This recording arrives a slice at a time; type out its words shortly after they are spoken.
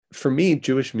For me,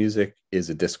 Jewish music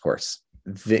is a discourse.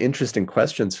 The interesting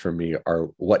questions for me are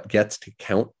what gets to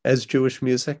count as Jewish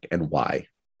music and why.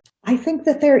 I think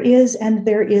that there is and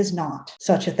there is not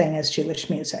such a thing as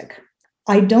Jewish music.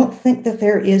 I don't think that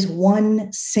there is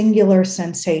one singular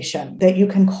sensation that you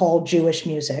can call Jewish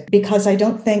music, because I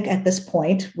don't think at this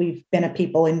point, we've been a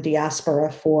people in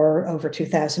diaspora for over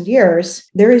 2,000 years,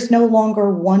 there is no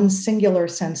longer one singular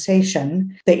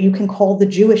sensation that you can call the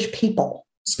Jewish people.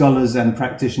 Scholars and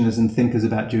practitioners and thinkers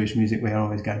about Jewish music, we are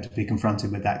always going to be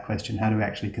confronted with that question. How do we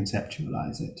actually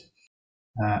conceptualize it?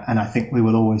 And I think we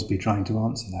will always be trying to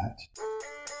answer that.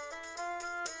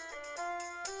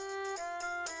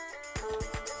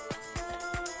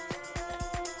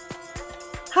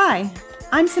 Hi,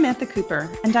 I'm Samantha Cooper,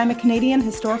 and I'm a Canadian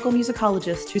historical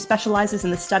musicologist who specializes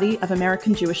in the study of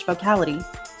American Jewish vocality.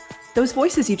 Those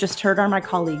voices you just heard are my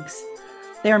colleagues.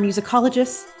 They are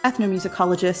musicologists,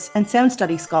 ethnomusicologists, and sound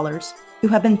study scholars who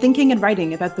have been thinking and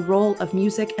writing about the role of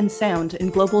music and sound in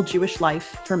global Jewish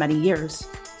life for many years.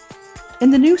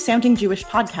 In the new Sounding Jewish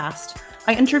podcast,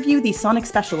 I interview these sonic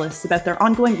specialists about their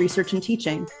ongoing research and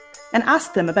teaching, and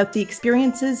ask them about the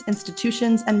experiences,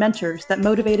 institutions, and mentors that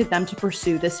motivated them to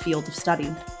pursue this field of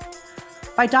study.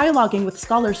 By dialoguing with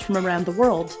scholars from around the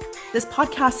world, this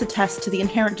podcast attests to the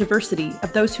inherent diversity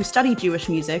of those who study Jewish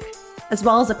music, as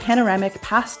well as a panoramic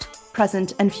past,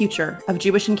 present, and future of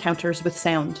Jewish encounters with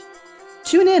sound.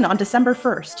 Tune in on December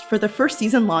 1st for the first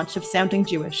season launch of Sounding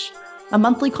Jewish, a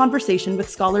monthly conversation with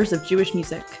scholars of Jewish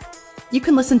music. You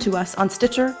can listen to us on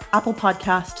Stitcher, Apple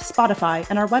Podcast, Spotify,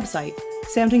 and our website,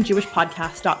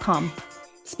 soundingjewishpodcast.com.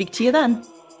 Speak to you then.